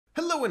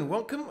Hello and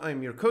welcome,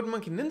 I'm your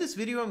CodeMonk, and in this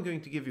video I'm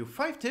going to give you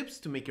 5 tips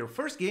to make your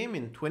first game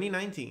in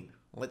 2019.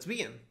 Let's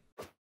begin!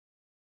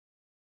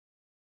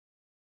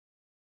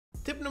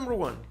 Tip number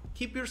 1.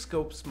 Keep your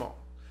scope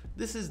small.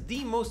 This is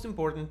the most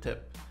important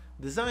tip.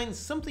 Design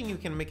something you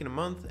can make in a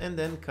month and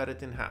then cut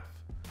it in half.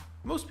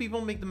 Most people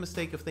make the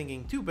mistake of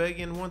thinking too big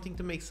and wanting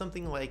to make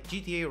something like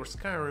GTA or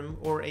Skyrim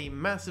or a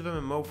massive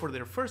MMO for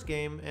their first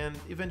game and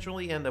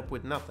eventually end up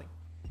with nothing.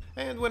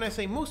 And when I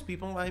say most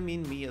people, I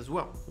mean me as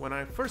well. When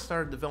I first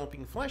started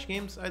developing Flash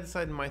games, I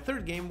decided my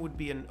third game would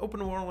be an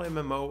open world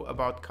MMO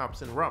about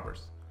cops and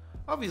robbers.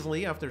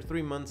 Obviously, after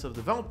 3 months of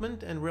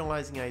development and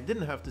realizing I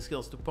didn't have the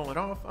skills to pull it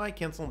off, I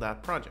cancelled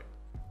that project.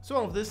 So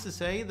all of this to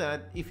say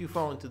that if you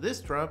fall into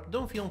this trap,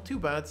 don't feel too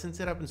bad since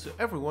it happens to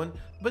everyone,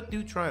 but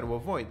do try to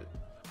avoid it.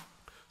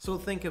 So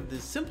think of the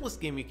simplest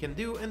game you can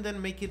do and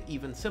then make it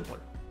even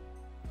simpler.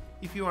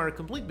 If you are a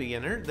complete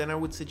beginner, then I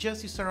would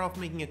suggest you start off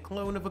making a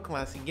clone of a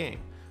classic game.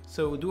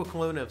 So do a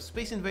clone of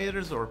Space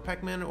Invaders or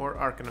Pac-Man or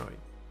Arkanoid.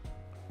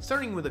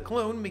 Starting with a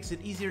clone makes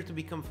it easier to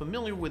become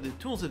familiar with the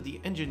tools of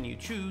the engine you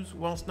choose,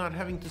 whilst not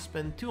having to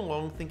spend too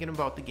long thinking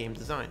about the game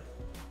design.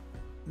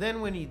 Then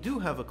when you do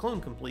have a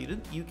clone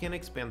completed, you can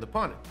expand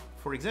upon it.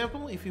 For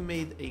example, if you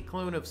made a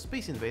clone of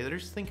Space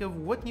Invaders, think of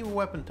what new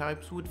weapon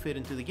types would fit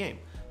into the game,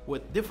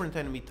 what different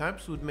enemy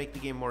types would make the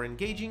game more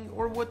engaging,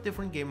 or what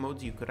different game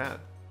modes you could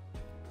add.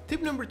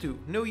 Tip number 2.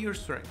 Know your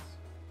strengths.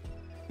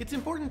 It's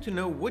important to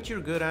know what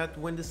you're good at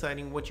when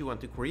deciding what you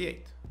want to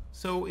create.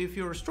 So if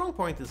your strong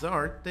point is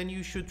art, then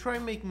you should try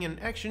making an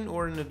action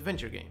or an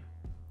adventure game.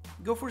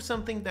 Go for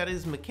something that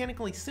is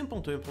mechanically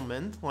simple to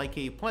implement, like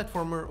a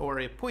platformer or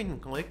a point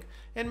and click,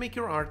 and make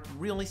your art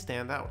really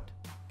stand out.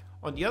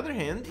 On the other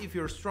hand, if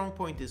your strong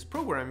point is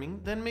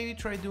programming, then maybe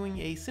try doing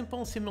a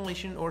simple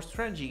simulation or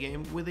strategy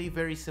game with a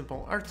very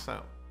simple art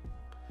style.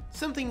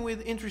 Something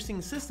with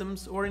interesting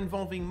systems or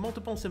involving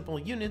multiple simple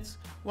units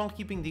while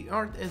keeping the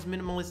art as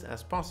minimalist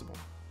as possible.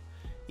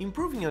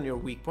 Improving on your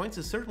weak points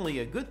is certainly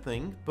a good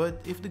thing,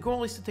 but if the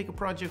goal is to take a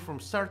project from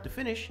start to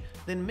finish,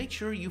 then make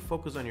sure you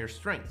focus on your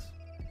strengths.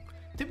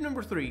 Tip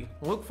number 3.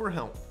 Look for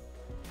help.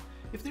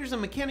 If there's a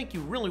mechanic you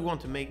really want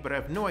to make but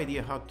have no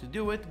idea how to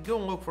do it, go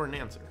look for an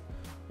answer.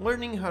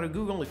 Learning how to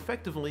Google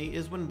effectively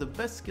is one of the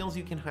best skills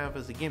you can have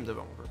as a game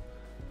developer.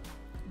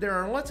 There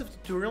are lots of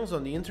tutorials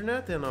on the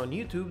internet and on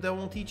YouTube that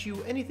will teach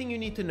you anything you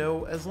need to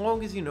know as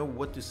long as you know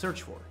what to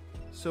search for.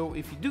 So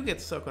if you do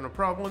get stuck on a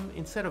problem,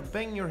 instead of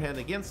banging your head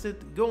against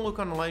it, go look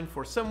online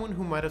for someone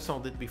who might have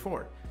solved it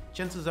before.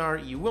 Chances are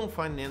you will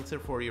find an answer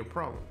for your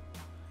problem.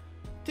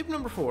 Tip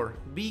number 4.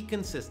 Be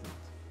consistent.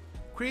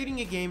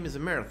 Creating a game is a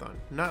marathon,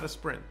 not a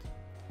sprint.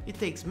 It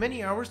takes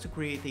many hours to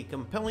create a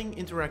compelling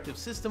interactive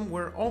system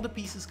where all the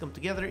pieces come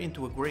together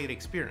into a great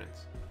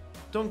experience.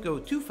 Don't go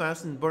too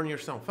fast and burn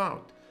yourself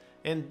out.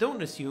 And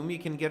don't assume you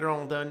can get it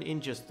all done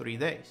in just 3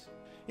 days.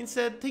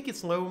 Instead, take it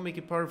slow, make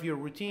it part of your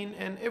routine,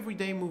 and every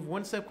day move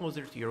one step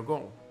closer to your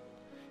goal.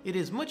 It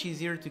is much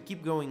easier to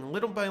keep going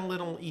little by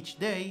little each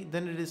day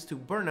than it is to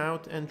burn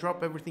out and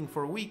drop everything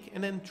for a week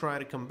and then try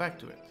to come back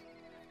to it.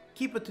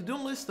 Keep a to-do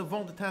list of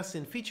all the tasks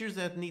and features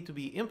that need to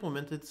be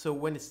implemented so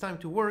when it's time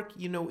to work,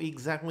 you know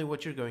exactly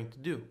what you're going to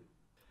do.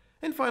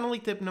 And finally,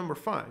 tip number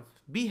 5.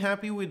 Be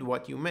happy with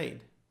what you made.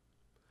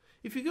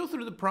 If you go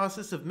through the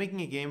process of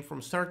making a game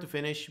from start to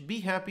finish,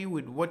 be happy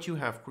with what you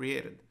have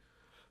created.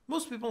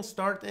 Most people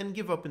start and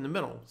give up in the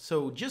middle,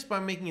 so just by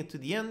making it to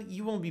the end,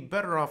 you will be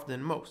better off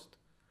than most.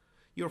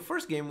 Your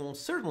first game will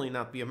certainly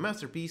not be a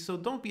masterpiece, so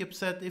don't be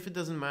upset if it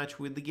doesn't match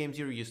with the games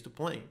you're used to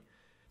playing.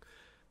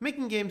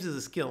 Making games is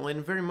a skill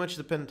and very much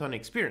dependent on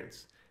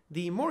experience.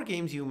 The more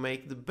games you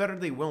make, the better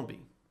they will be.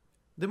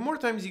 The more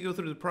times you go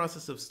through the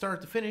process of start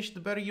to finish,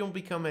 the better you'll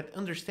become at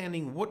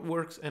understanding what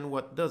works and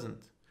what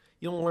doesn't.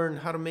 You'll learn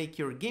how to make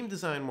your game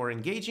design more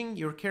engaging,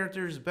 your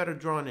characters better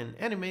drawn and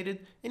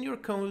animated, and your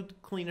code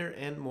cleaner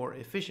and more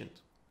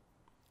efficient.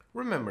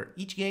 Remember,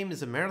 each game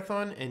is a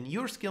marathon, and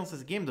your skills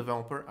as a game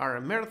developer are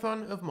a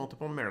marathon of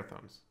multiple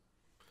marathons.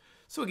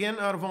 So again,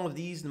 out of all of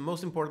these, the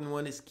most important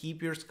one is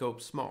keep your scope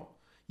small.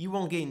 You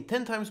will gain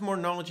 10 times more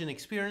knowledge and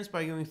experience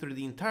by going through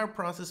the entire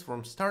process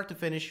from start to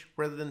finish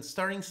rather than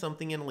starting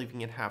something and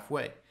leaving it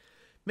halfway.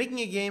 Making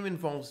a game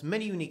involves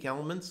many unique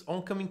elements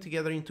all coming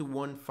together into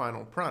one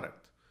final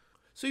product.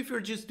 So if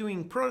you're just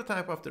doing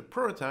prototype after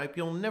prototype,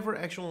 you'll never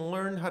actually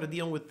learn how to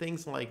deal with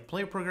things like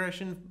player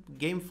progression,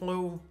 game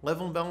flow,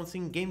 level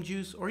balancing, game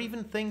juice, or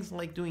even things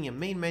like doing a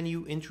main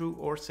menu, intro,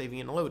 or saving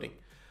and loading.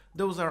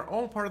 Those are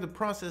all part of the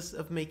process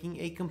of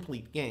making a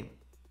complete game.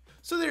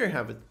 So there you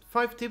have it,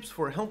 5 tips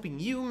for helping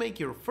you make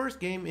your first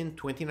game in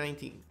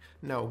 2019.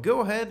 Now go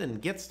ahead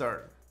and get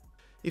started.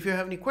 If you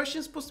have any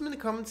questions, post them in the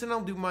comments and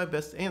I'll do my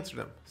best to answer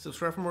them.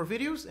 Subscribe for more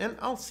videos and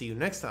I'll see you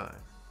next time.